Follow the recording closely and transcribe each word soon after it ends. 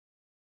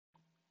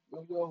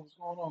Yo, yo, what's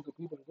going on, good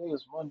people? Today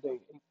is Monday,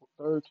 April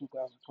 3rd,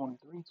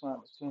 2023. Time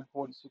is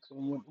 10:46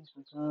 a.m.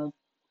 Eastern Time.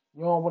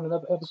 You're on with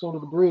another episode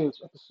of The Bridge,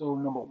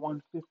 episode number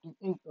 158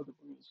 of The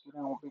Bridge. Get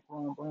down with Big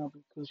Ron Brown,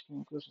 Big Kush,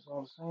 King Kush is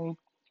all the same.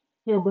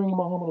 Here, bringing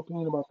my humble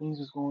opinion about things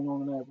that's going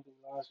on in our everyday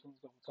lives, things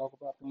that we talk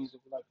about, things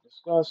that we like to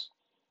discuss.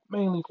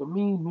 Mainly for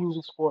me,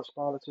 music, sports,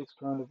 politics,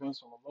 current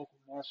events on a local,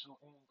 national,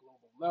 and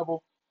global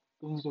level.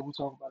 Things that we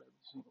talk about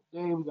every single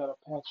day. We got a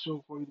packed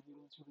show for you to get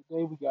into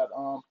today. We got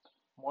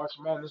March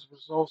Madness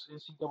results,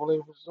 NCAA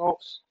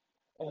results,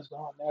 as the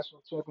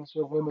national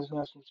championship, women's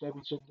national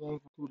championship game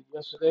concluded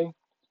yesterday.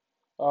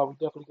 We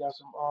definitely got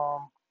some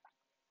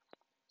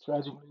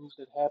tragic news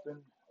that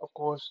happened. Of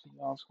course,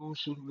 the school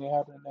shooting that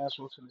happened in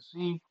Nashville,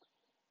 Tennessee.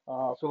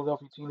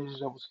 Philadelphia teenagers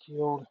that was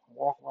killed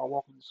while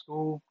walking to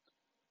school.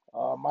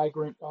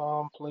 Migrant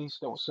place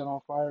that was set on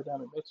fire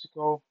down in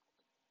Mexico.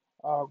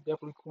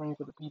 Definitely praying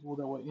for the people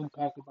that were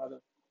impacted by the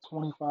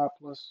 25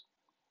 plus,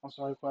 I'm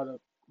sorry, by the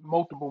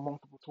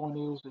multiple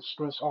tornadoes that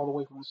stretched all the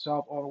way from the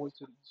south all the way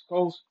to the east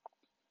coast.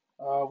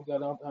 We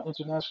got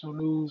international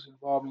news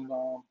involving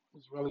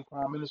Israeli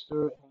Prime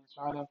Minister and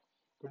China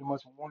pretty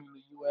much warning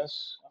the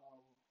U.S.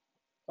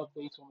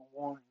 Updates on the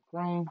war in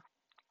Ukraine.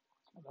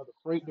 Another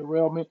freight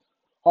derailment.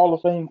 Hall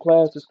of Fame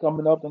class that's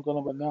coming up. I'm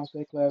going to announce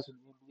that class in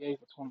the NBA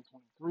for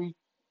 2023,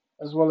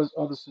 as well as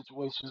other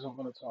situations I'm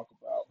going to talk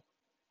about.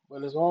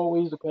 But as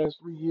always, the past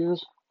 3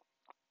 years,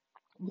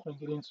 I'm going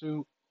to get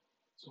into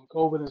some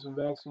COVID and some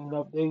vaccine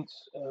updates.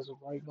 As of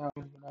right now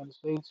in the United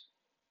States,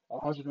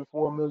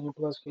 104 million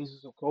plus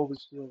cases of COVID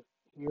still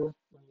here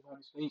in the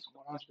United States.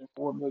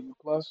 104 million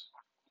plus.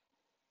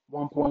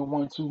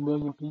 1.12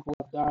 million people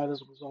have died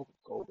as a result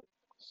of COVID.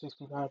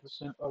 69%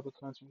 of the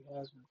country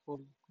has been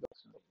fully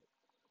vaccinated.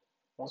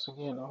 Once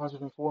again,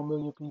 104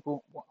 million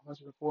people,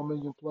 104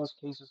 million plus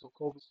cases of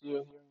COVID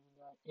still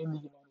here in the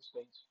United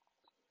States.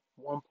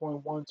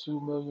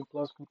 1.12 million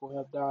plus people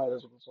have died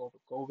as a result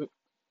of COVID.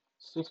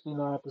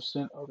 69%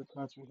 of the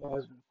country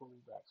has been fully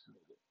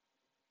vaccinated.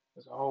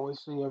 As I always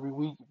say every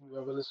week, if you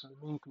ever listen to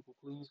me, people,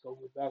 please go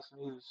get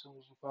vaccinated as soon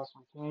as you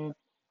possibly can.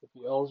 If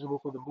you're eligible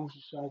for the booster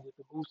shot, get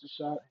the booster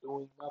shot.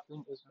 Doing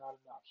nothing is not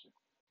an option.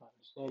 I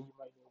understand you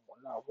might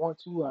not want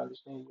to. I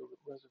understand your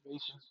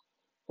reservations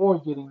for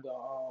getting the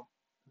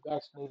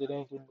vaccinated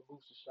and getting the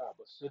booster shot,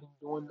 but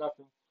doing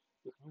nothing,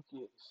 if you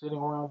get sitting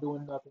around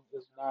doing nothing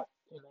is not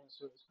an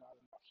answer. It's not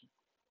an option.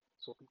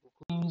 So people,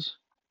 please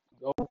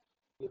go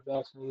get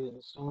vaccinated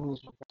as soon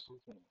as you possibly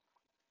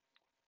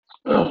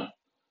can.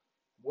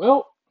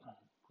 Well,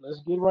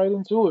 let's get right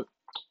into it.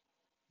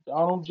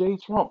 Donald J.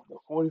 Trump, the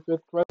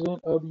 45th president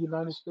of the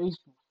United States,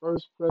 the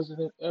first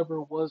president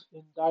ever, was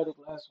indicted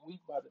last week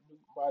by the New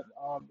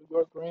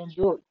York grand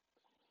jury.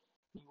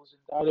 He was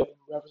indicted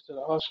in reference to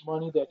the hush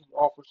money that he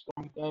offered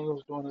Stormy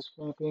Daniels during his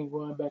campaign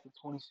run back in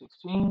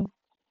 2016.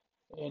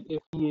 And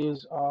if he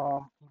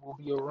will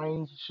be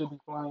arraigned. He should be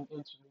flying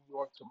into New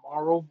York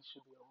tomorrow. He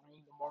should be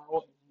arraigned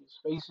tomorrow, and he is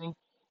facing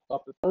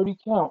up to 30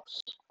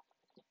 counts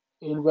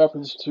in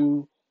reference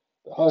to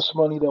the hush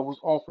money that was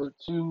offered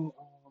to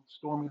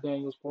Stormy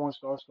Daniels, porn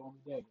star Stormy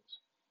Daniels.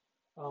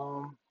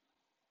 Um,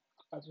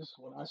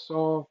 when I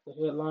saw the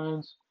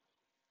headlines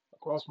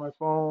across my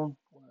phone,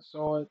 when I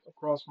saw it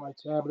across my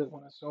tablet,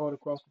 when I saw it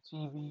across the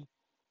TV,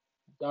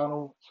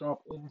 Donald Trump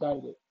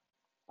indicted.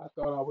 I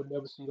thought I would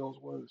never see those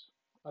words.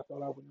 I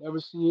thought I would never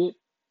see it.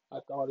 I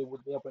thought it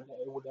would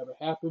never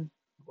happen.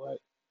 But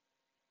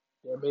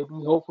there may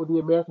be hope for the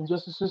American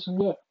justice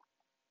system yet,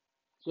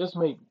 just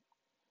maybe.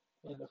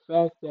 And the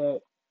fact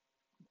that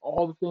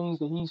all the things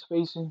that he's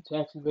facing,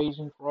 tax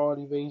evasion, fraud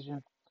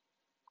evasion,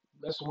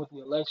 messing with the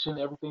election,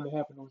 everything that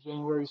happened on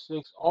January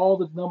 6th, all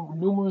the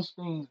numerous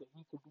things that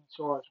he could be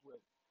charged with,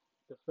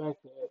 the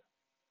fact that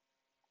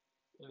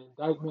an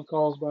indictment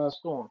caused by a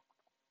storm,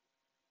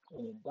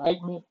 an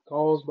indictment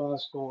caused by a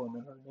storm,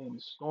 and her name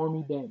is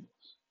Stormy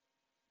Daniels,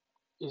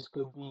 is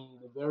could be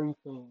the very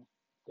thing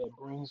that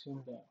brings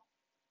him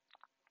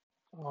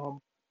down.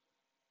 Um,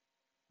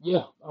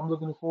 yeah, I'm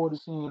looking forward to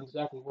seeing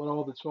exactly what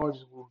all the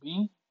charges will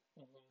be,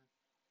 and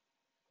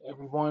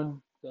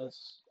everyone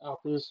that's out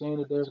there saying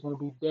that there's going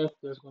to be death,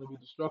 there's going to be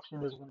destruction,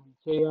 there's going to be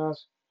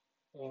chaos,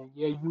 and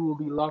yeah, you will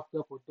be locked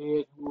up or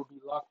dead. You will be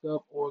locked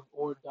up or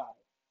die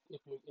if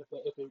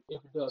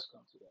it does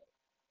come to that.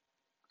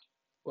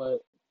 But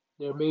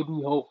there may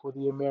be hope for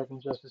the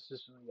American justice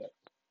system yet.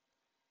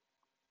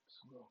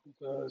 So,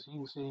 because he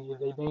was saying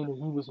they named him,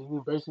 he was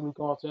basically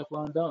called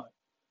Teflon Don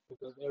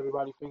because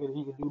everybody figured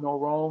he could do no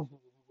wrong. He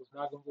was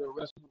not going to get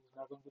arrested. He was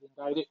not going to get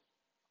indicted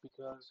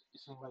because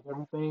it seemed like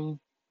everything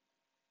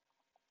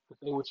that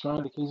they were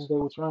trying, the cases they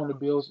were trying to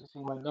build, it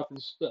seemed like nothing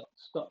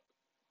stuck.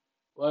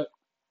 But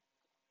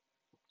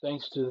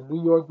thanks to the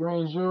New York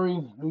grand jury,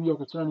 New York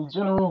Attorney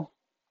General,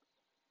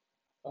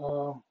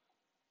 uh,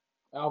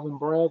 Alvin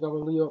Bragg, I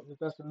believe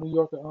that's the New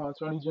York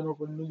Attorney General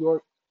for New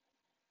York.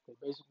 They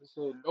basically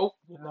said, nope,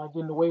 you're not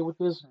getting away with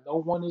this. No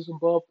one is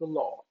above the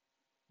law.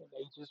 And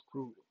they just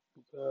proved it.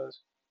 Because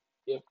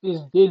if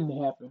this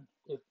didn't happen,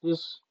 if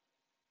this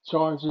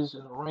charges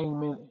and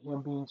arraignment and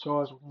him being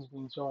charged what he's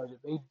being charged.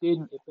 If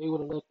they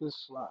would have let this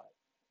slide,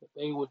 if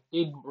they would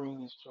didn't bring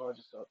these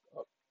charges up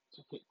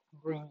to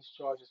bring these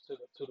charges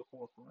to the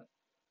forefront,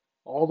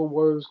 all the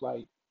words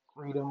like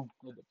freedom,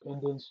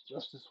 independence,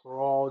 justice for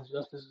all,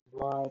 justice is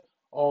blind,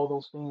 all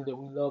those things that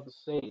we love to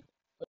say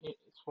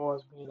as far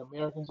as being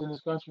Americans in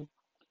this country,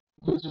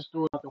 you just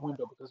throw it out the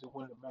window because it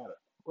wouldn't matter.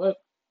 But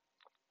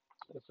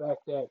the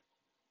fact that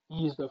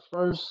he is the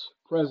first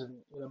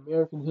president in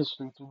American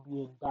history to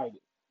be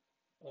indicted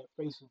and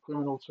facing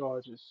criminal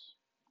charges.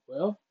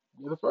 Well,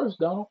 you're the first,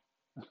 Donald.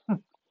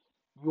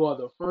 You are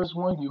the first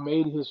one. You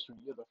made history.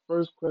 You're the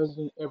first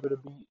president ever to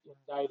be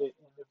indicted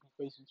and to be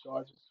facing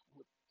charges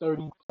with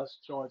 30 plus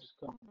charges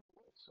coming your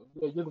way. So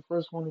yeah, you're the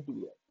first one to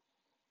do that.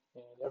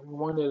 And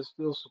everyone that is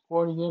still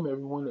supporting him,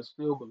 everyone that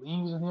still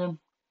believes in him,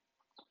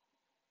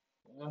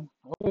 yeah,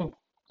 okay.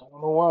 I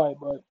don't know why,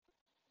 but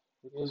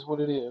it is what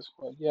it is.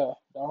 But yeah,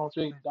 Donald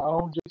J.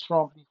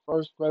 Trump, the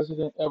first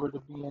president ever to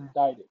be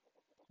indicted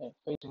and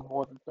facing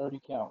more than 30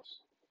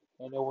 counts.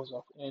 And it was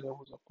a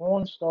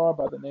porn star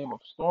by the name of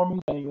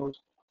Stormy Daniels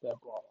that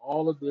brought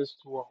all of this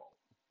to a halt.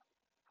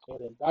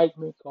 An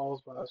indictment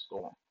caused by a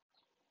storm.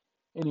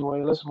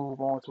 Anyway, let's move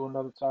on to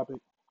another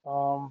topic.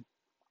 Um,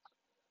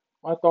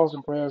 my thoughts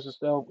and prayers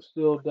are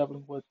still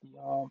definitely with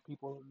the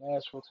people of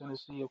Nashville,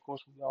 Tennessee. Of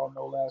course, we all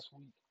know last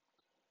week,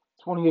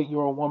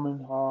 28-year-old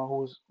woman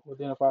who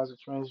identifies as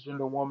a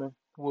transgender woman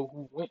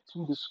who went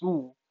to the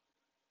school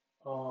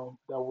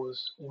that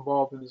was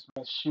involved in this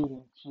mass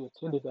shooting. She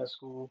attended that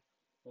school,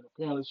 and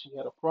apparently she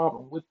had a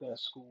problem with that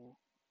school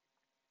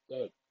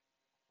that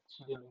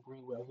she didn't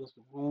agree with, I guess,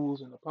 the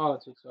rules and the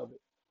politics of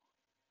it.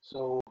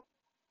 So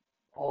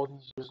all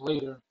these years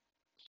later,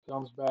 she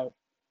comes back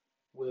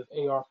with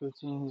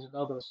AR-15s and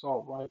other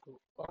assault rifle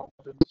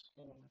weapons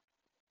and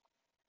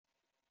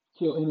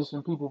kill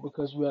innocent people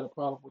because you had a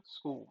problem with the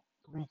school.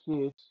 3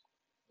 kids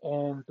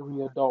and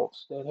 3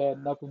 adults that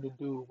had nothing to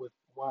do with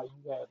why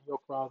you had your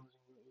problems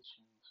and your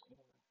issues.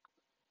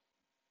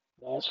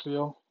 And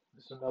Nashville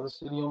is another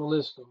city on the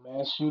list of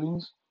mass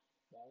shootings.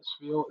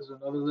 Nashville is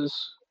another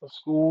list of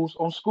school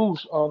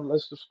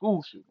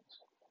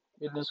shootings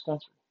in this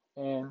country.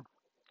 And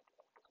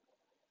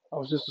I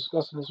was just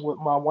discussing this with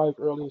my wife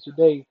earlier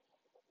today.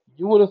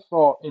 You would have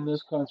thought in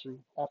this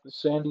country after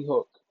Sandy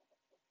Hook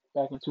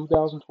back in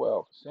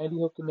 2012, Sandy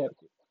Hook,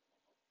 Connecticut,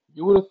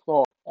 you would have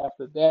thought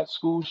after that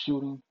school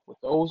shooting with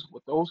those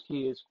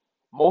kids,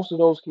 most of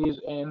those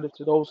kids and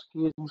to those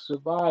kids who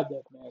survived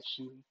that mass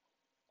shooting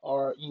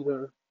are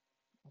either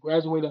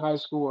graduated high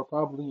school or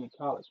probably in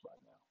college by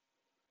now.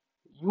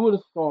 You would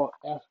have thought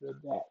after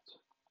that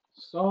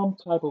some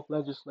type of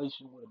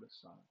legislation would have been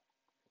signed,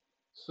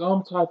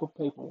 some type of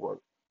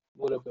paperwork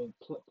would have been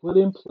put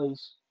in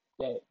place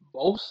that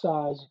both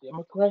sides,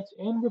 Democrats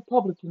and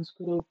Republicans,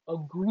 could have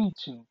agreed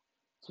to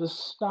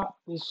stop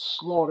this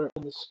slaughter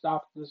and to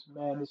stop this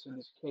madness and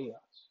this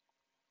chaos.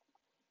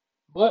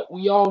 But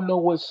we all know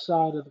what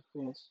side of the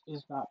fence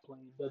is not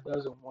playing, that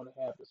doesn't want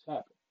to have this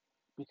happen.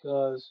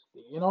 Because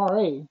the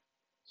NRA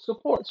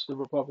supports the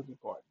Republican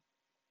Party.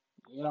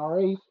 The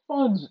NRA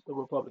funds the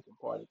Republican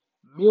Party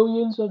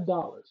millions of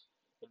dollars.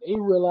 And they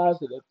realize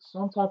that if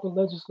some type of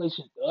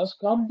legislation does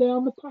come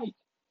down the pike,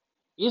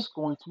 it's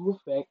going to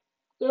affect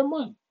their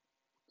money.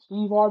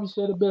 Steve Harvey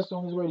said it best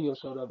on his radio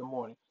show the other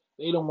morning.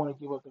 They don't want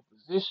to give up their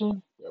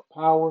position, their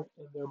power,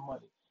 and their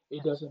money.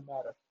 It doesn't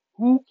matter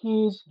who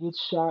kids get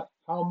shot,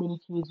 how many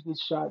kids get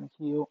shot and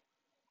killed,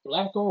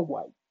 black or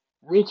white,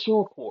 rich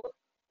or poor,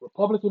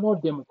 Republican or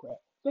Democrat.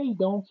 They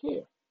don't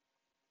care.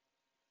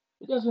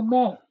 It doesn't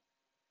matter.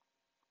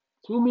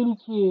 Too many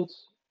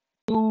kids,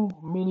 too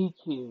many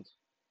kids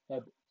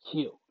have been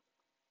killed.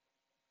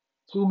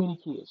 Too many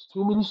kids.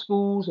 Too many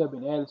schools have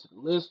been added to the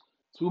list.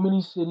 Too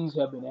many cities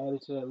have been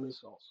added to that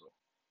list also.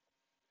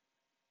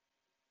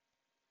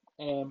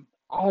 And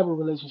I have a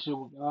relationship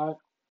with God,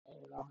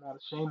 and I'm not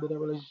ashamed of that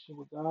relationship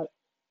with God.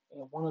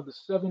 And one of the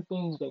 7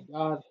 things that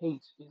God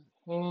hates is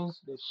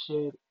hands that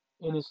shed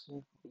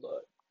innocent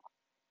blood.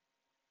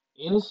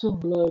 Innocent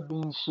blood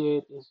being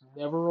shed is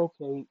never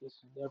okay,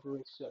 it's never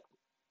accepted.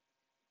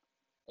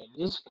 And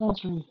this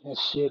country has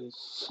shed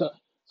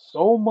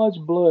so much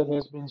blood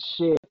has been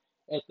shed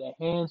at the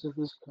hands of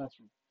this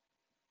country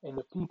and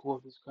the people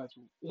of this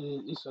country.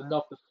 It's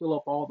enough to fill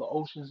up all the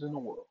oceans in the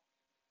world.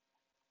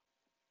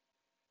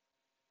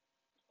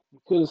 You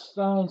could have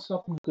signed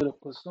something, you could have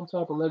put some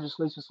type of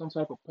legislation, some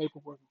type of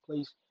paperwork in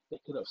place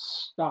that could have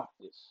stopped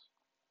this.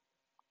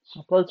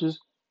 She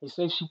purchased, they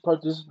say she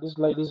purchased, this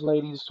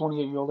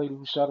 28-year-old lady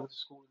who shot up the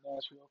school in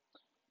Nashville,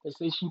 they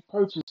say she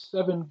purchased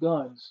 7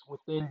 guns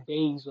within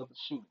days of the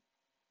shooting.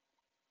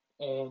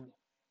 And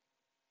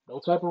no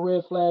type of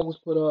red flag was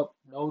put up.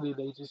 No,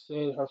 they just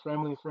said her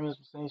family and friends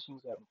were saying she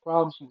was having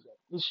problems, she was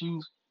having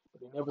issues,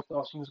 but they never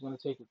thought she was going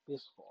to take it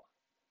this far.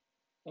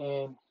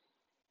 And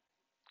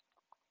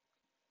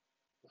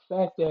the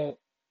fact that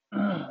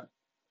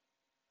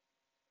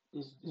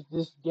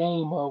this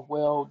game of,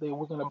 well,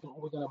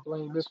 we're gonna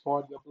blame this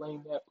party or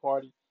blame that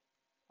party.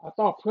 I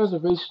thought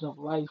preservation of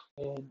life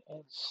and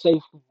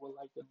safety were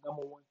like the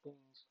number one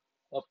things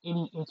of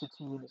any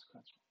entity in this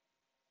country.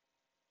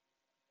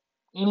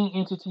 Any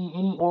entity,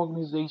 any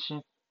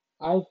organization,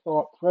 I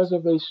thought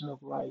preservation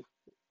of life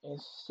and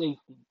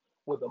safety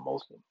were the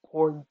most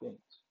important things.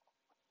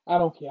 I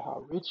don't care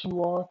how rich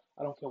you are.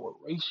 I don't care what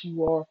race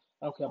you are.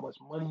 I don't care how much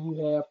money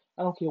you have.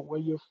 I don't care where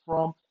you're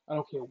from. I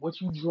don't care what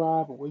you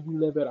drive or where you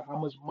live at or how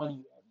much money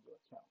you have in your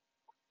account.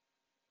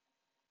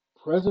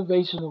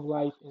 Preservation of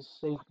life and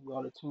safety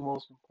are the two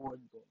most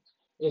important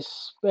things,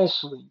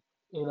 especially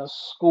in a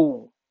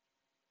school,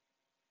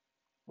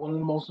 one of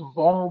the most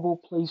vulnerable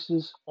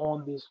places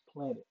on this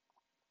planet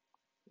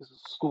is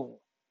a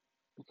school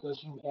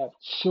because you have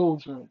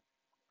children,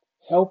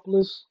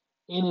 helpless,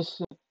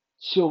 innocent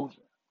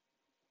children.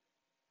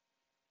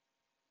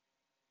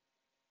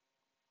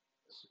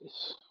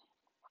 It's,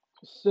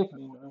 it's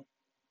sickening, man.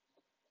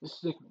 It's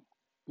sickening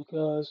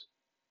because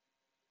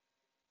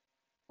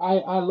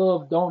I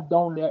love don't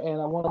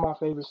and one of my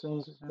favorite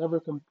sayings is never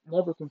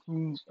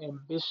confuse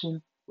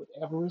ambition with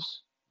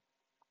avarice.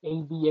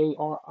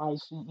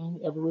 Avarice.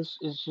 Avarice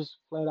is just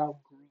flat out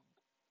greed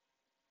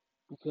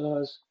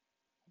because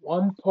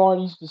one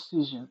party's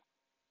decision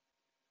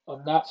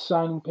of not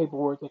signing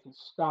paperwork that can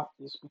stop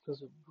this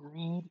because of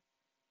greed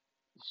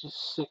is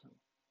just sickening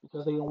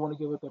because they don't want to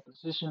give up their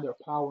position, their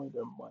power, and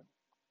their money.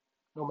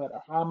 No matter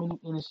how many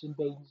innocent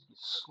babies get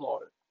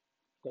slaughtered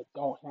that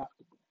don't have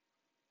to be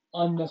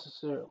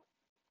unnecessarily.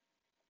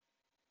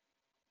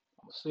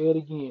 I'm gonna say it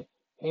again.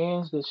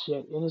 Hands that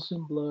shed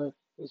innocent blood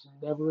is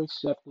never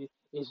accepted,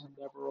 is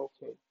never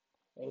okay.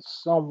 And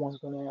someone's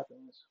gonna have to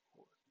answer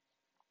for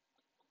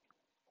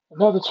it.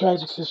 Another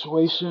tragic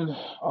situation,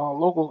 a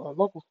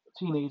local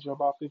teenager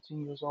about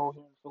 15 years old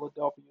here in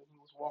Philadelphia. He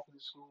was walking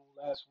to school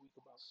last week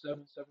about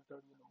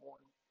 7:30 in the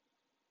morning.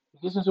 He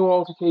gets into an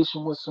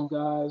altercation with some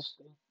guys.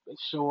 They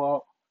show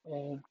up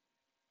and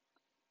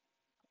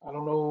I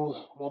don't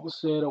know what was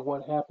said or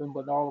what happened,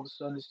 but all of a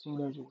sudden this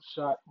teenager was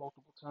shot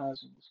multiple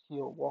times and was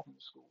killed walking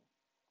to school.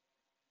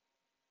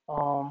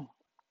 Um,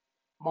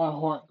 my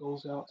heart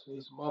goes out to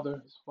his mother,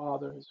 his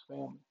father, his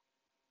family,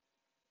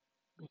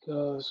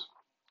 because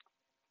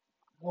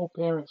no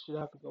parent should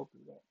have to go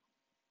through that.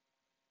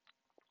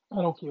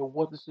 I don't care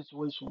what the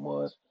situation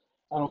was.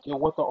 I don't care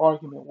what the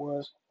argument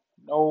was.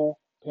 No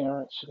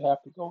parent should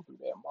have to go through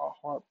that. My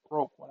heart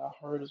broke when I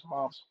heard his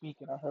mom speak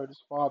and I heard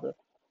his father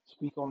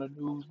speak on the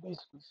news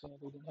basically saying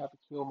they didn't have to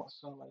kill my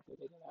son like that.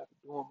 They didn't have to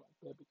do him like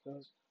that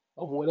because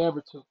of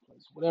whatever took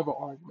place, whatever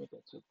argument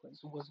that took place.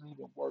 It wasn't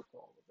even worth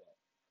all of that.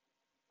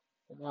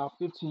 And now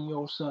a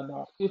 15-year-old son,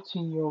 now a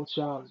 15-year-old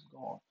child is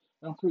gone.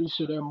 And I'm pretty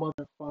sure their mother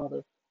and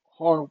father,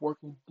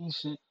 hardworking,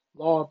 decent,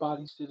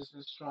 law-abiding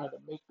citizens trying to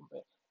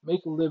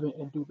make a living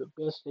and do the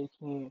best they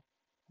can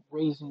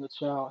raising a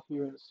child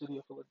here in the city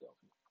of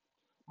Philadelphia.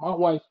 My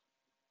wife,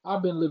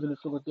 I've been living in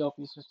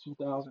Philadelphia since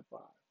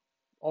 2005.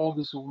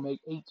 August will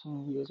make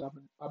 18 years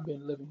I've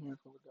been living here in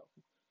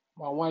Philadelphia.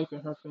 My wife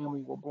and her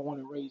family were born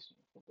and raised in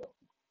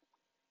Philadelphia.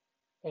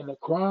 And the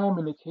crime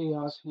and the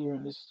chaos here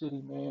in this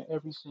city, man,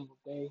 every single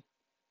day,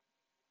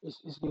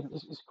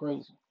 it's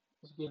crazy.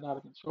 It's getting out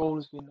of control.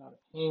 It's getting out of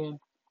hand.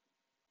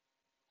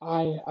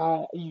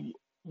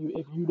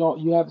 If you don't,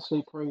 you have to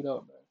stay prayed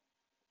up, man.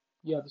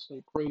 You have to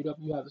stay prayed up.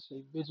 You have to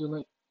stay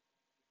vigilant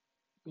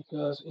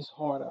because it's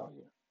hard out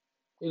here.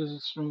 It is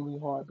extremely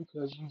hard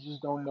because you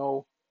just don't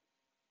know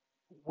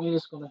when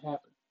it's gonna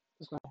happen.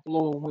 It's like a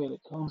blowing wind.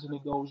 It comes and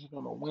it goes. You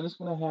don't know when it's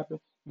gonna happen.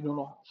 You don't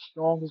know how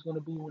strong it's gonna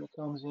be when it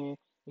comes in,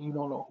 and you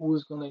don't know who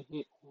it's gonna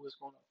hit, who it's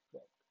gonna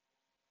affect.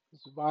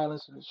 This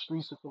violence in the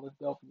streets of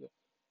Philadelphia,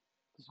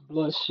 this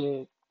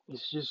bloodshed,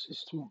 it's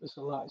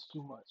a lot. It's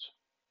too much.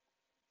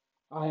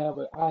 I have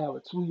a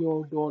 2-year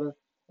old daughter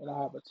and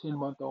I have a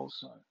 10-month-old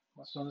son.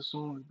 My son is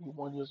soon to be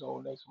 1 year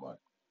old next month.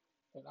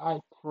 And I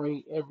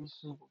pray every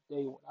single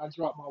day when I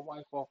drop my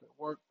wife off at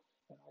work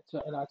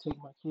and I take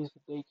my kids to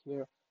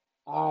daycare.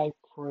 I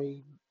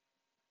pray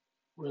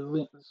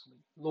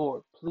relentlessly,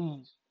 Lord,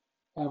 please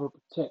have her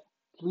protect.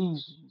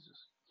 Please,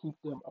 Jesus, keep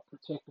them a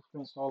protective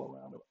fence all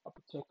around them, a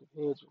protective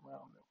hedge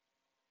around them.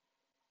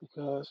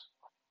 Because,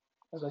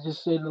 as I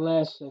just said in the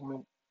last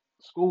segment,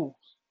 schools,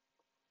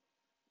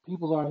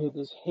 people are here.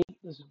 This hate,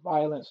 this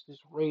violence, this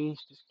rage,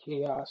 this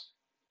chaos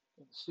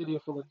in the city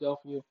of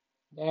Philadelphia,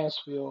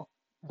 Nashville,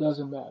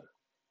 doesn't matter.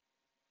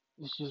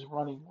 It's just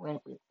running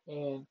rampant.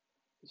 And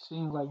it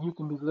seems like you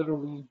can be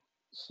literally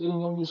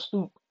sitting on your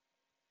stoop,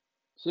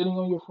 sitting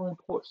on your front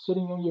porch,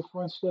 sitting on your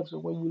front steps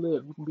of where you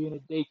live. You can be in a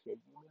daycare,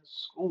 you can be in a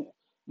school,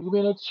 you can be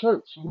in a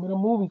church, you can be in a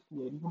movie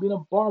theater, you can be in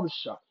a barber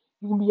shop,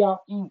 you can be out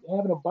eating,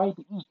 having a bite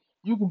to eat.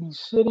 You can be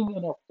sitting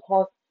in a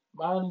park,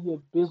 minding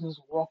your business,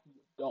 walking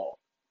your dog.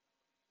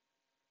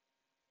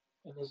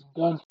 And this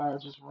gunfire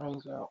just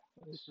rings out.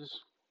 And it's just,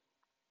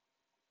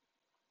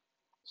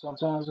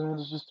 sometimes, man,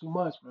 it's just too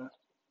much, man.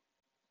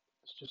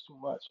 It's just too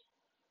much.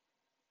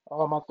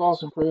 My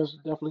thoughts and prayers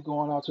are definitely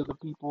going out to the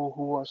people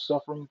who are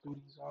suffering through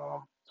these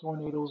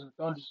tornadoes and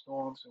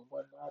thunderstorms and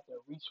whatnot that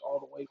reach all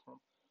the way from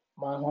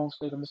my home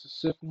state of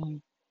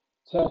Mississippi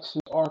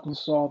Texas,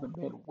 Arkansas, the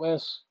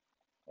Midwest,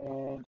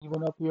 and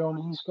even up here on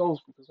the East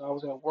Coast because I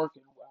was at work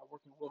I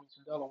work in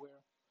Wilmington, Delaware,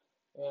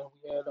 and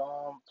we had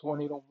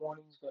tornado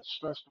warnings that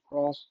stretched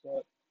across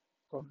that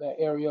from that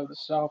area of the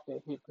South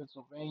that hit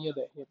Pennsylvania,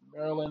 that hit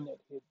Maryland, that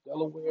hit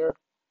Delaware.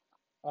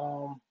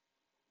 Um,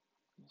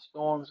 these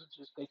storms are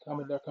just they're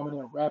coming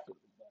in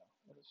rapidly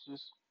now, and it's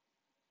just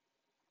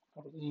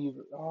I believe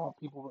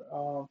people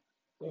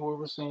they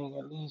were saying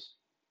at least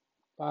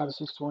 5 or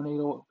 6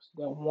 tornadoes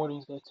that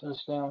warnings that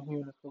touched down here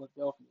in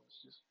Philadelphia.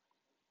 It's just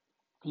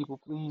people,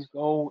 please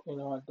go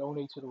and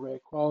donate to the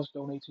Red Cross,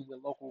 donate to your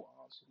local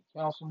city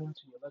councilman,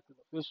 to your elected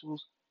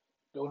officials,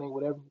 donate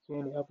whatever you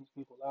can to help these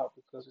people out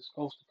because it's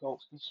coast to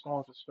coast. These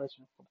storms are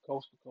stretching from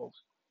coast to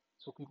coast.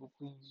 So people,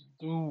 please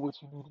do what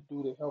you need to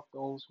do to help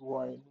those who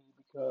are in need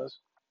because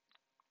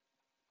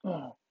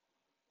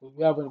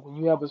when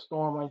you have a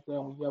storm like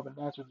that, when you have a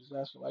natural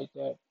disaster like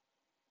that,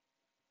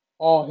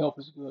 all help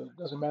is good. It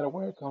doesn't matter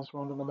where it comes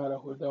from, no matter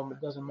who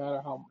it doesn't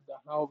matter how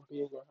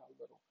big or how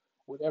little.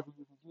 Whatever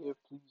you can give,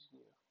 please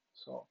give.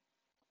 So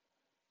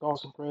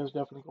thoughts and prayers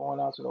definitely going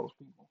out to those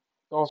people.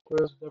 Thoughts and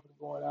prayers definitely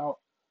going out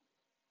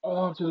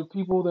to the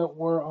people that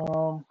were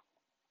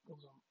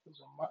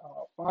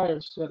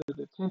fire set at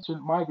a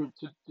migrant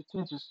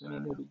detention center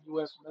near the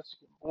U.S.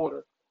 Mexican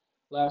border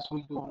last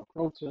week during a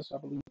protest. I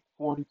believe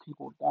 40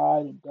 people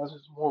died and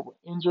dozens more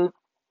were injured.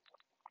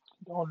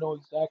 Don't know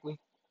exactly.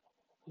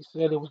 He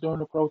said it was during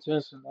the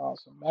protest and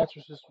some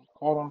mattresses was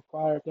caught on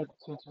fire at that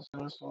detention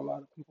center, so a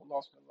lot of people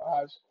lost their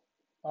lives.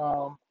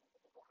 Um,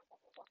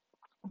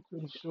 I'm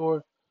pretty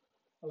sure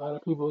a lot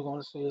of people are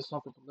going to say it's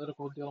something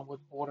political dealing with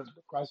border,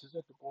 the crisis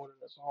at the border.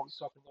 There's always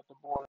something at the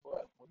border,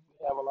 but when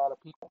you have a lot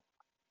of people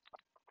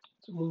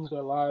to lose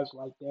their lives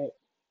like that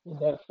in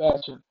that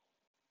fashion,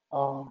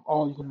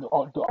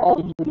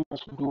 all you pretty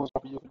much can do is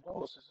offer your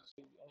condolences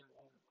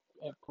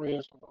and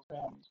prayers for those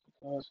families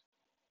because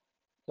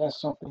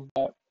that's something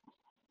that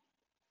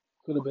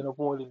could have been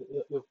avoided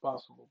if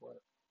possible. But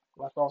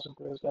my thoughts and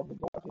prayers definitely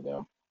go out to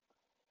them.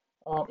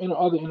 In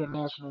other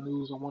international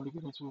news, I wanted to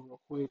get into real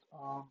quick.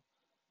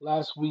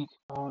 Last week,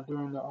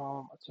 during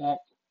the attack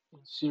in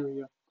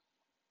Syria,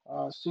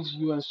 6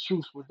 U.S.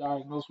 troops were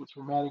diagnosed with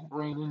traumatic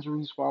brain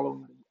injuries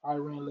following the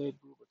Iran-led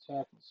group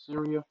attack in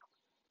Syria.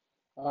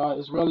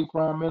 Israeli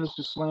Prime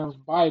Minister slams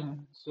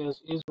Biden,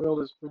 says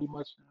Israel is pretty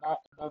much not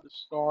another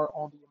star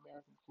on the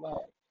American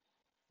flag.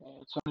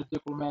 And China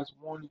diplomats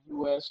warned the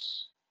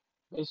U.S.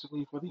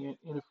 basically for the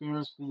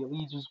interference, the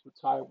allegiance with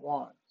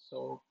Taiwan.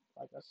 So,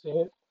 like I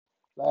said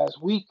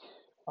last week,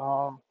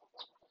 um,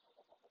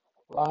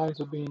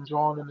 lines are being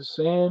drawn in the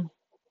sand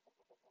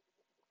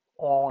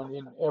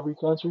in every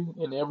country,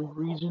 in every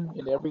region,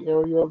 in every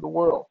area of the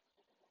world.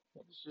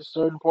 And it's just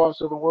certain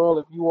parts of the world.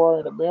 If you are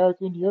an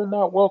American, you're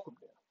not welcome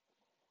there.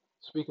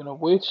 Speaking of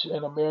which,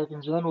 an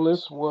American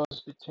journalist was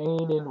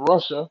detained in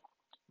Russia,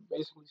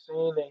 basically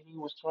saying that he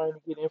was trying to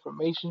get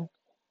information.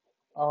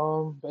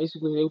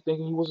 Basically, they were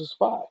thinking he was a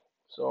spy.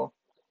 So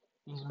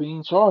he's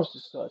being charged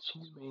as such.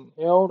 He's being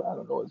held. I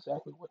don't know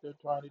exactly what they're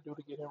trying to do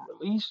to get him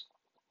released.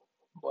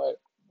 But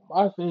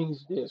my thing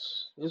is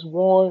this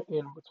war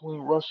in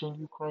between Russia and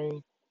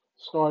Ukraine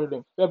started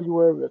in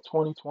February of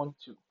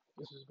 2022.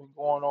 This has been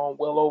going on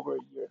well over a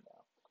year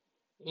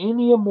now.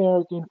 Any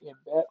American in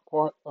that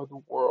part of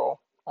the world,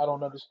 I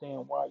don't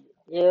understand why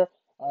you're there.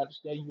 I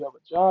understand you have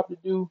a job to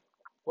do,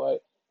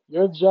 but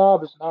your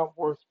job is not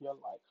worth your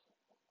life.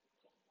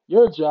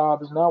 Your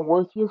job is not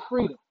worth your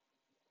freedom.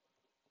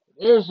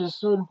 There's just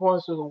certain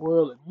parts of the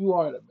world, if you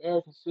are an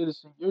American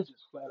citizen, you're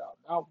just flat out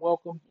not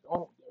welcome. They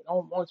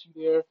don't want you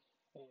there,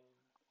 and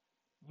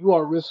you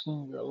are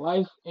risking your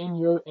life and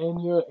your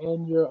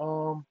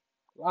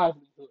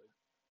livelihood.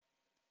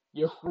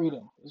 Your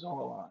freedom is on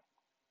the line.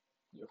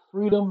 Your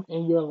freedom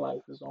and your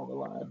life is on the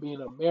line.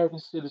 Being an American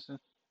citizen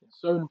in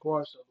certain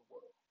parts of the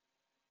world,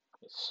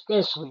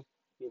 especially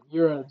if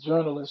you're a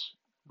journalist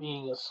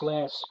being a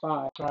slash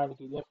spy trying to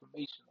get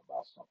information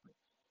about something.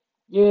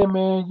 Yeah,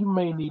 man, you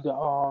may need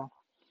to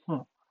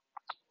hmm,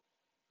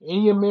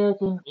 any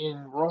American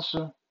in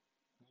Russia,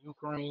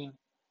 Ukraine,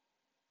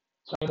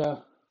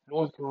 China,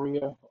 North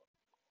Korea,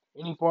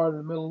 any part of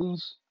the Middle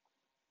East,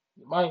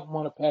 you might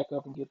want to pack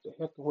up and get the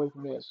heck away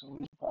from there as soon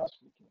as you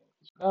possibly can.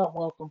 It's not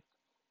welcome,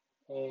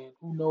 and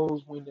who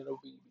knows when it'll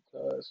be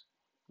because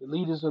the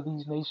leaders of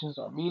these nations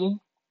are meeting.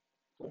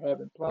 They're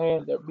having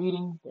plans. They're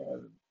meeting. They're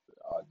having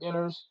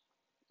dinners.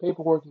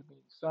 Paperwork is being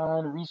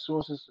signed.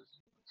 Resources is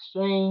being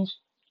exchanged,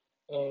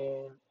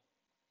 and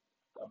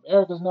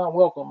America's not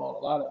welcome on a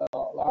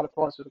lot of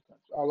parts of the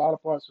country, a lot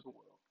of parts of the world.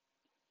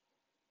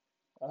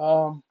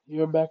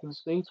 Here back in the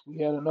States, we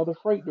had another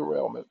freight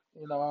derailment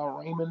in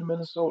Raymond,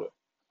 Minnesota.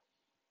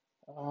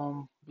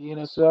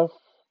 BNSF,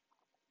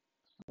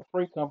 a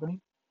freight company,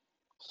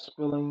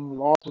 spilling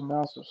large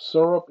amounts of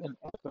syrup and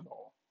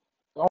ethanol.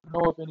 Don't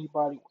know if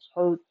anybody was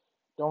hurt.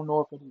 Don't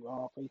know if any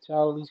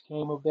fatalities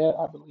came of that.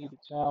 I believe the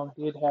town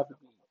did have to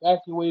be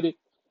evacuated,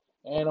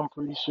 and I'm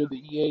pretty sure the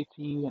EAP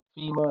and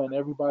FEMA and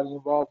everybody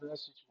involved in that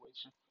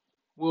situation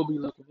will be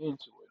looking into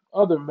it.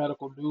 Other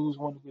medical news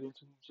I want to get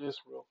into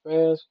just real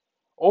fast.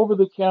 Over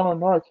the counter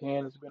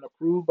Narcan has been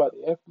approved by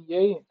the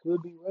FDA and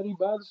could be ready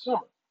by the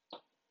summer.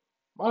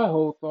 My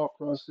whole thought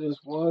process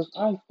was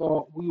I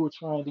thought we were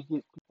trying to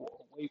get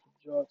people away from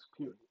drugs,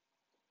 period.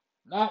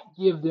 Not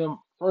give them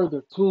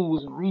further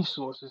tools and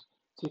resources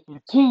to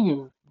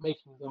continue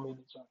making them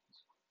into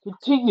junkies,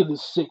 continue the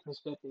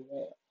sickness that they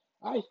have.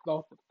 I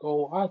thought the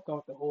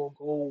whole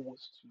goal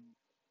was to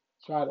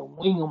try to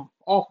wing them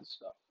off the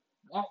stuff,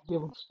 not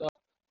give them stuff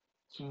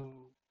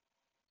to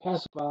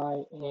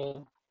pacify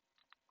and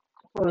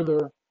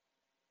further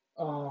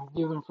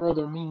give them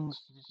further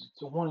means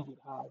to want to get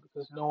high.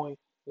 Because knowing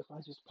if I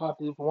just pop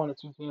this 1 or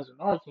 2 cans of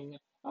Narcan,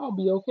 I'll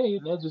be okay,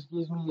 and that just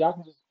gives me I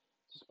can just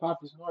pop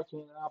this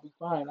Narcan and I'll be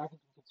fine. I can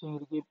continue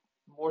to get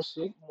more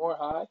sick, more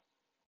high,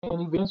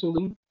 and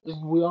eventually,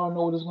 we all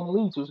know what it's going to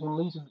lead to. It's going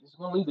to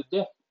lead to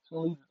death. It's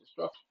going to lead to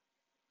destruction.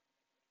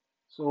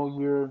 So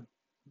you're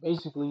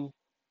basically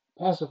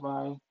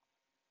pacifying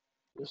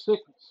your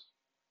sickness,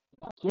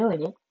 not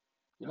curing it.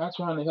 You're not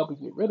trying to help you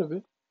get rid of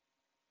it.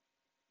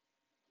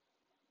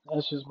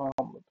 That's just my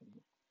humble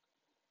opinion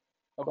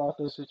about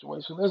this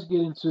situation. Let's get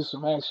into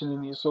some action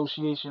in the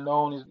association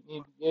known as the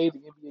NBA. The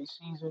NBA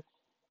season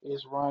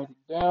is winding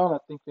down. I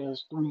think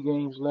there's 3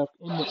 games left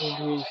in the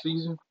NBA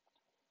season.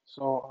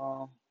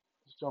 So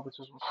let's jump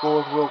into some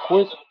scores real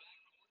quick. Let's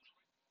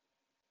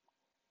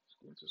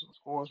get into some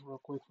scores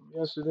real quick from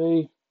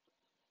yesterday.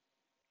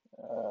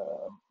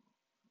 Uh,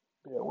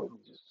 bear with me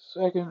just a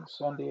second.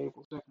 Sunday,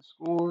 April 2nd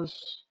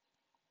scores.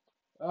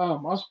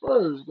 My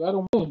Spurs got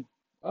a win.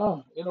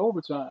 In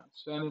overtime.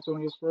 San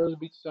Antonio Spurs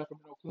beat the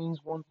Sacramento Kings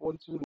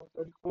 142 to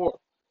 134.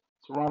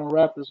 Toronto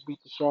Raptors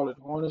beat the Charlotte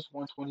Hornets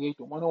 128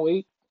 to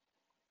 108.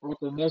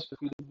 Brooklyn Nets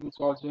defeated the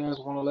Utah Jazz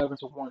 111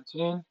 to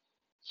 110.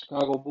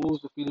 Chicago Bulls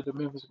defeated the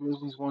Memphis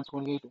Grizzlies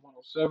 128 to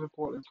 107.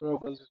 Portland Trail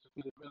Blazers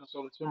defeated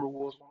Minnesota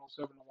Timberwolves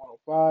 107 to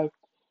 105.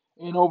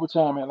 In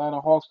overtime,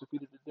 Atlanta Hawks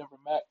defeated the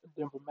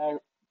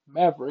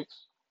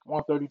Mavericks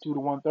 132 to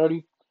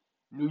 130.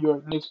 New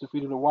York Knicks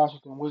defeated the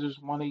Washington Wizards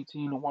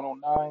 118 to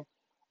 109.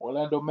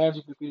 Orlando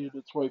Magic defeated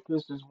the Detroit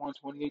Pistons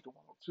 128 to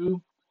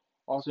 102.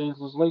 Los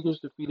Angeles Lakers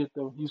defeated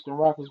the Houston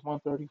Rockets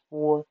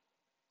 134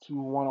 to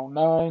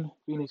 109.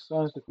 Phoenix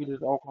Suns defeated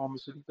the Oklahoma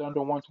City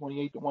Thunder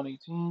 128 to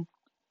 118.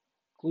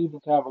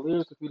 Cleveland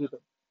Cavaliers defeated the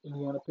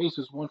Indiana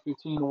Pacers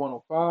 115 to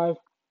 105.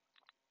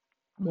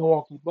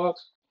 Milwaukee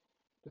Bucks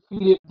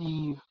defeated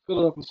the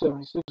Philadelphia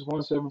 76ers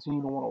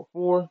 117 to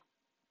 104.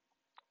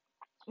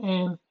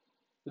 And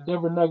the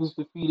Denver Nuggets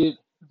defeated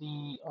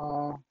the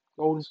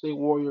Golden State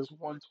Warriors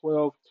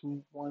 112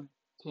 to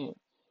 110.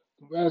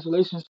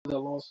 Congratulations to the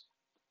Los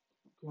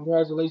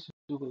Congratulations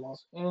to the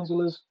Los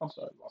Angeles. I'm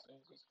sorry, Los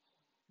Angeles.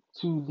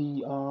 To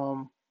the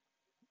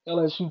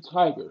LSU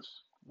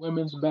Tigers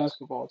women's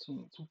basketball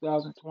team,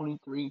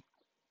 2023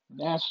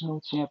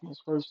 national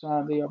champions. First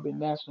time they have been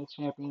national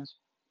champions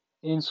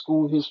in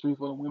school history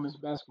for the women's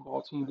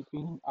basketball team,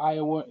 defeating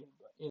Iowa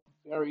in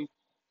very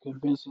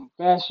convincing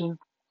fashion.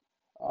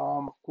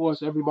 Of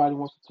course, everybody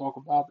wants to talk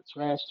about the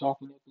trash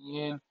talking at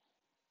the end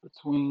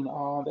between the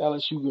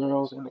LSU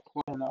girls and the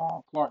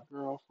Clark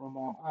girl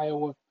from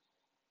Iowa.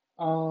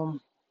 Um,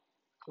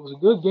 it was a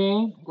good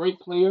game, great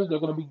players. They're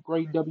going to be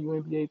great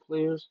WNBA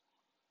players.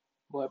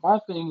 But my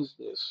thing is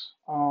this: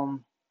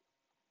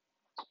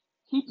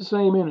 keep the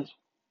same energy.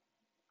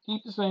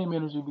 Keep the same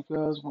energy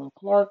because when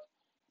Clark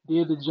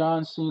did the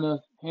John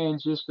Cena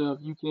hand gesture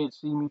of "You can't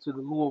see me" to the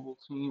Louisville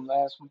team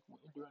last week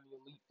during the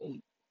Elite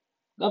Eight,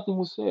 nothing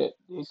was said.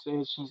 They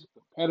said she's a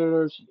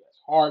competitor, she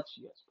has heart,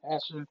 she has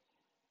passion,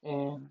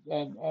 and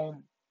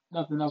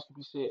nothing else to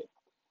be said.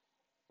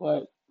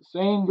 But the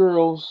same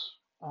girls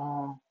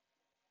from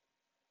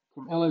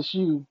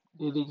LSU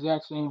did the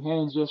exact same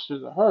hand gesture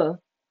to her.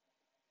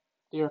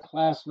 They're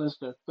classless,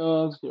 they're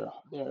thugs, they're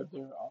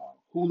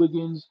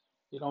hooligans.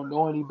 They don't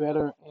know any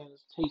better, and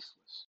it's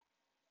tasteless.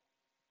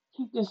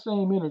 Keep that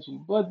same energy.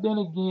 But then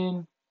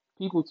again,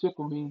 people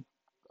tickle me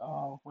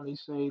when they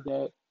say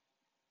that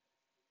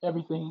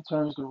everything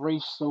turns to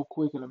race so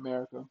quick in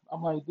America.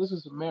 I'm like, this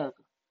is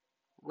America.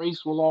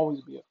 Race will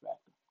always be a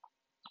factor.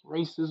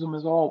 Racism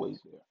is always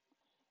there,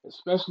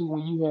 especially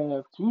when you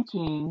have 2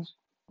 teams,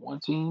 one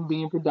team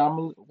being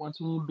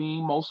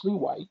mostly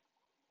white,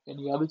 and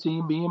the other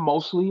team being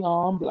mostly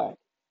black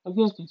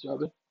against each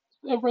other.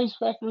 That race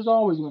factor is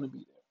always going to be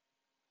there.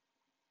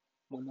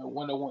 When the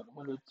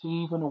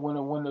team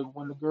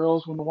when the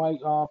girls from the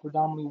white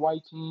predominantly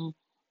white team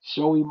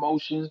show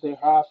emotions, they're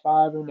high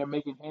fiving, they're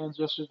making hand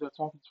gestures, they're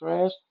talking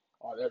trash,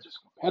 or they're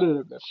just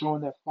competitive. They're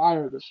showing that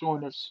fire, they're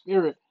showing their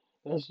spirit.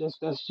 That's just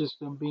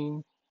them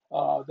being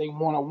they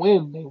want to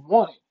win, they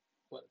want it.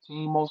 But a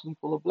team mostly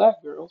full of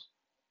black girls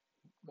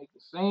make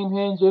the same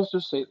hand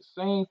gestures, say the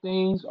same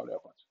things, or they're a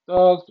bunch of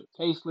thugs, they're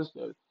tasteless,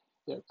 they're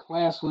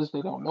classless,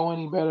 they don't know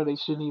any better, they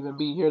shouldn't even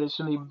be here, they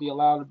shouldn't even be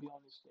allowed to be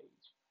on this stage.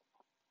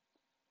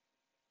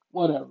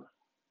 Whatever.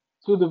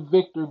 To the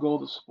victor go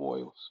the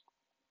spoils.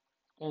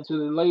 And to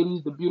the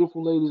ladies, the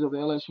beautiful ladies of the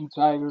LSU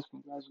Tigers,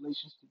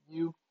 congratulations to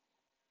you.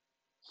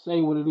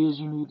 Say what it is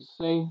you need to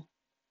say.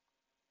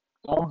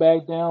 Don't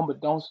back down, but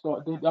don't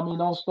start. I mean,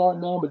 don't start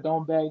none, but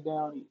don't back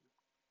down either.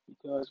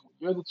 Because when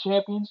you're the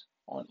champions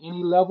on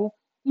any level,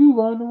 you've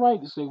earned the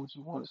right to say what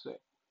you want to say.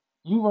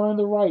 You've earned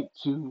the right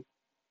to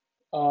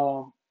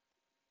um,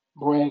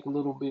 brag a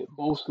little bit,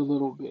 boast a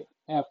little bit,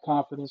 have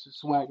confidence and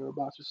swagger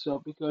about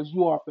yourself because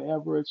you are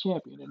forever a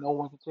champion and no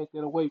one can take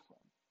that away from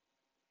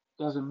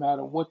you. Doesn't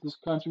matter what this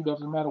country,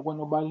 doesn't matter what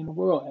nobody in the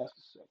world has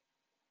to say.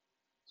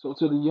 So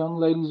to the young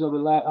ladies of the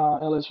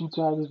LSU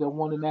Tigers that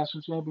won the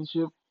national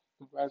championship,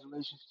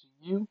 congratulations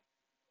to you.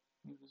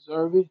 You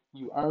deserve it.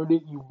 You earned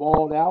it. You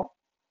balled out.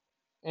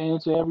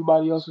 And to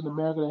everybody else in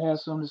America that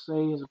has something to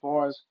say as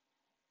far as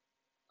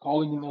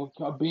calling,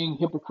 being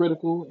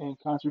hypocritical and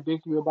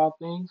contradictory about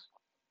things,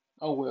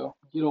 oh well,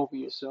 get over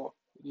yourself.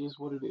 It is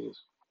what it is.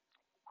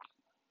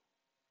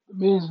 The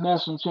men's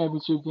national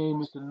championship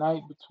game is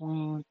tonight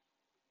between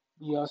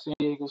the San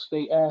Diego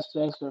State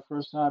Aztecs, their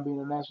first time being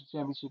in a national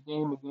championship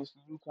game against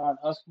the UConn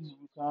Huskies.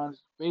 UConn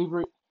is the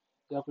favorite.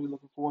 Definitely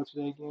looking forward to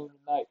that game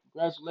tonight.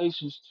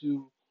 Congratulations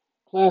to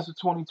class of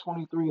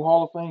 2023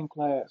 Hall of Fame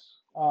class,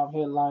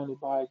 headlined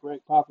by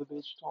Greg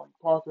Popovich, Tony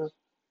Parker,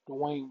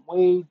 Dwayne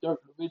Wade, Dirk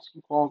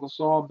Nowitzki, Paul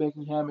Gasol,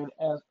 Becky Hammond,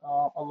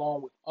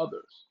 along with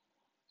others.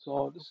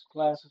 So this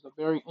class is a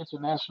very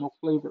international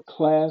flavored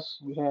class.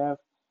 We have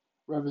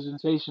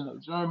representation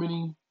of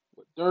Germany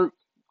with Dirk,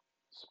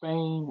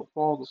 Spain with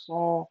Paul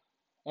Gasol,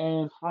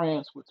 and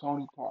France with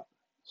Tony Parker.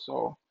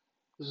 So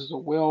this is a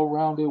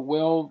well-rounded,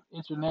 well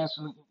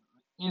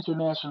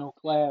international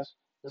class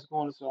that's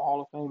going into the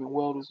Hall of Fame and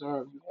well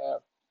deserved. You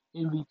have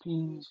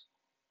MVPs,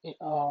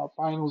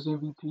 Finals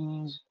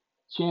MVPs,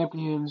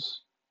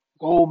 champions,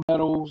 gold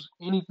medals,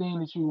 anything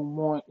that you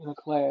want in a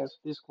class.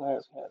 This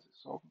class has it.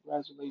 So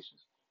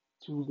congratulations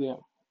to them.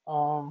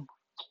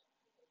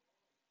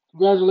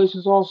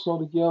 Congratulations also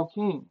to Gail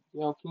King.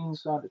 Gail King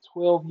signed a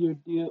 12-year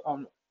deal.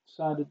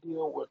 Signed a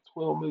deal worth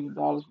 $12 million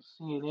with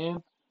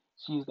CNN.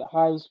 She's the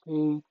highest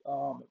paid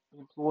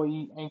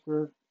employee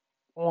anchor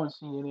on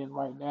CNN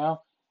right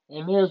now.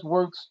 And there's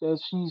works that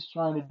she's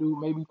trying to do,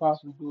 maybe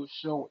possibly do a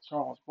show with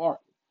Charles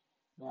Barkley.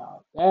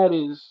 Now that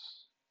is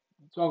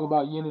talk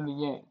about yin and the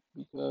yang,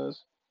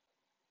 because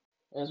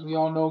as we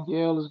all know,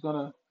 Gail is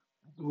gonna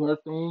do her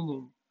thing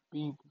and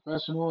be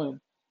professional and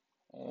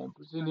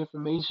present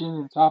information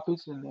and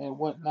topics and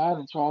whatnot.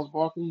 And Charles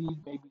Barkley, he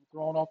may be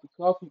thrown off the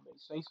cuff. He may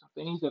say some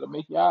things that'll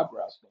make your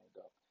eyebrows stand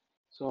up.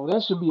 So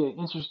that should be an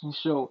interesting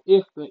show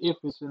if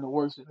it's in the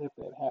works and if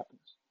that happens.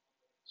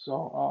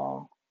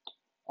 So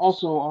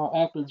also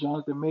actor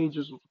Jonathan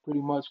Majors was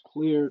pretty much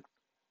cleared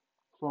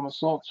from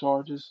assault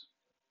charges.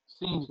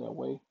 Seems that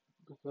way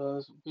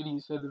because video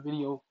said the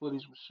video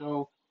footage would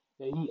show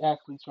that he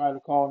actually tried to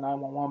call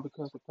 911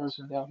 because the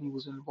person that he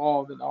was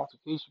involved in the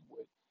altercation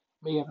with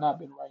may have not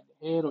been right in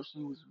the head, or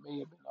she was may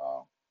have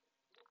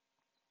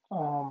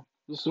been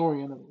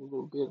disoriented a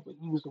little bit. But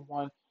he was the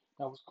one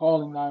that was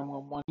calling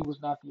 911. He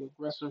was not the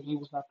aggressor. He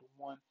was not the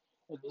one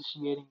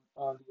initiating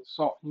the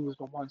assault. He was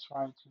the one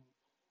trying to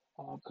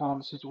calm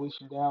the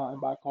situation down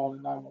and by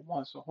calling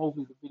 911. So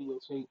hopefully the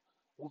videotape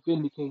will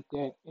vindicate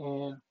that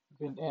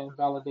and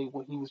validate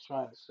what he was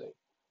trying to say.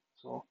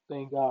 So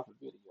thank God for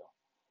video.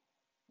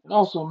 And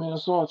also, man, I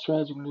saw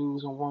tragic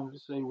news and wanted to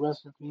say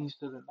rest in peace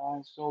to the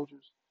 9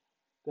 soldiers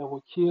that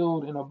were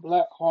killed in a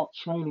Black Hawk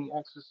training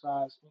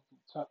exercise in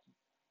Kentucky.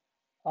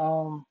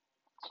 Um,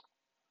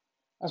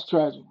 that's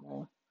tragic,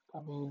 man.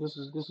 I mean,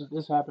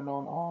 this happened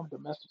on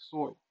domestic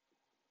soil.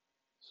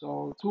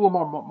 So two of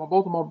my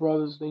both of my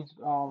brothers they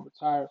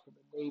retired from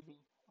the Navy.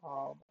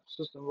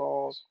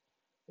 Sister-in-laws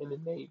in the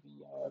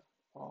Navy. I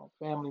have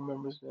family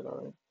members that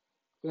are in,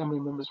 family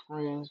members,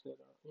 friends that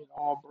are in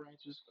all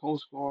branches: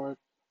 Coast Guard,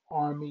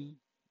 Army,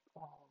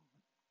 um,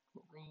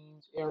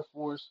 Marines, Air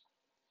Force.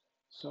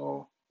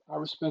 So I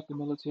respect the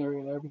military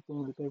and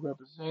everything that they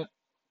represent.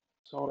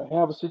 So to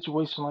have a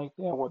situation like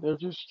that where they're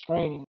just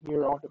training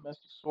here on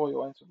domestic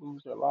soil and to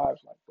lose their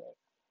lives like that,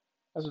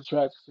 that's a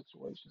tragic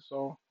situation.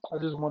 So I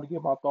just want to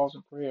give my thoughts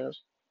and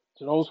prayers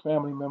to those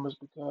family members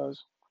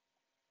because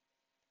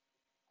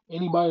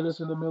anybody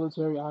that's in the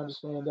military, I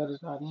understand that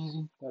is not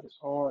easy, that is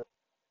hard,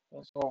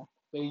 and so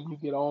you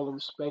get all the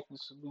respect and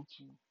salute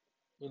you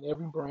in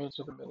every branch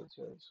of the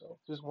military. So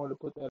just wanted to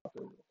put that up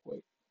there real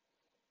quick.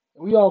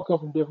 And we all come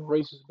from different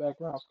races,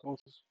 backgrounds,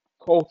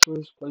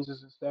 cultures,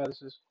 places, and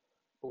statuses,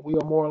 but we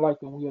are more alike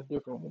than we are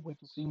different. When we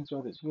can see each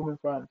other as human,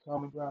 find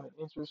common ground and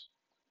interests,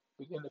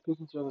 begin to pick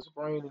each other's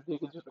brain and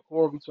dig into the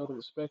core of each other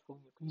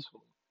respectfully and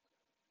peacefully.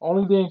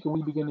 Only then can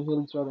we begin to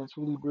heal each other and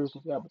truly bridge the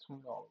gap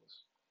between all of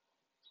us.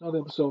 It's another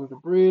episode of The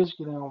Bridge.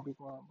 Get down on Big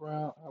Ron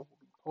Brown. I will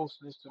be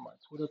posting this to my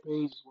Twitter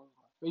page as well as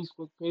my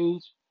Facebook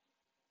page.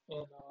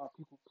 And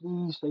people,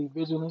 please stay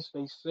vigilant,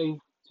 stay safe,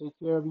 take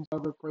care of each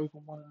other, pray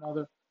for one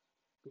another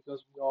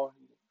because we all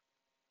need it.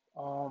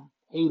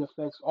 Hate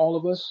affects all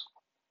of us,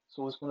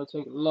 so it's going to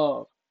take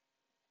love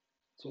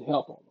to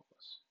help all of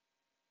us.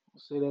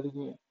 I'll say that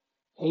again.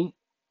 Hate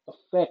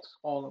affects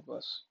all of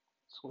us,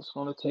 so it's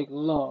going to take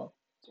love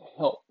to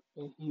help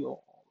and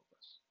heal all of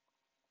us.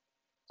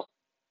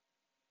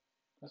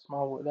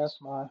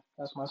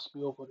 That's my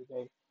spiel for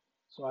today.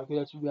 So I'll get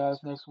at you guys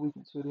next week.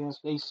 Until then,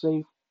 stay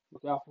safe.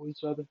 Look out for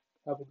each other.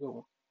 Have a good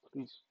one.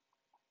 Peace.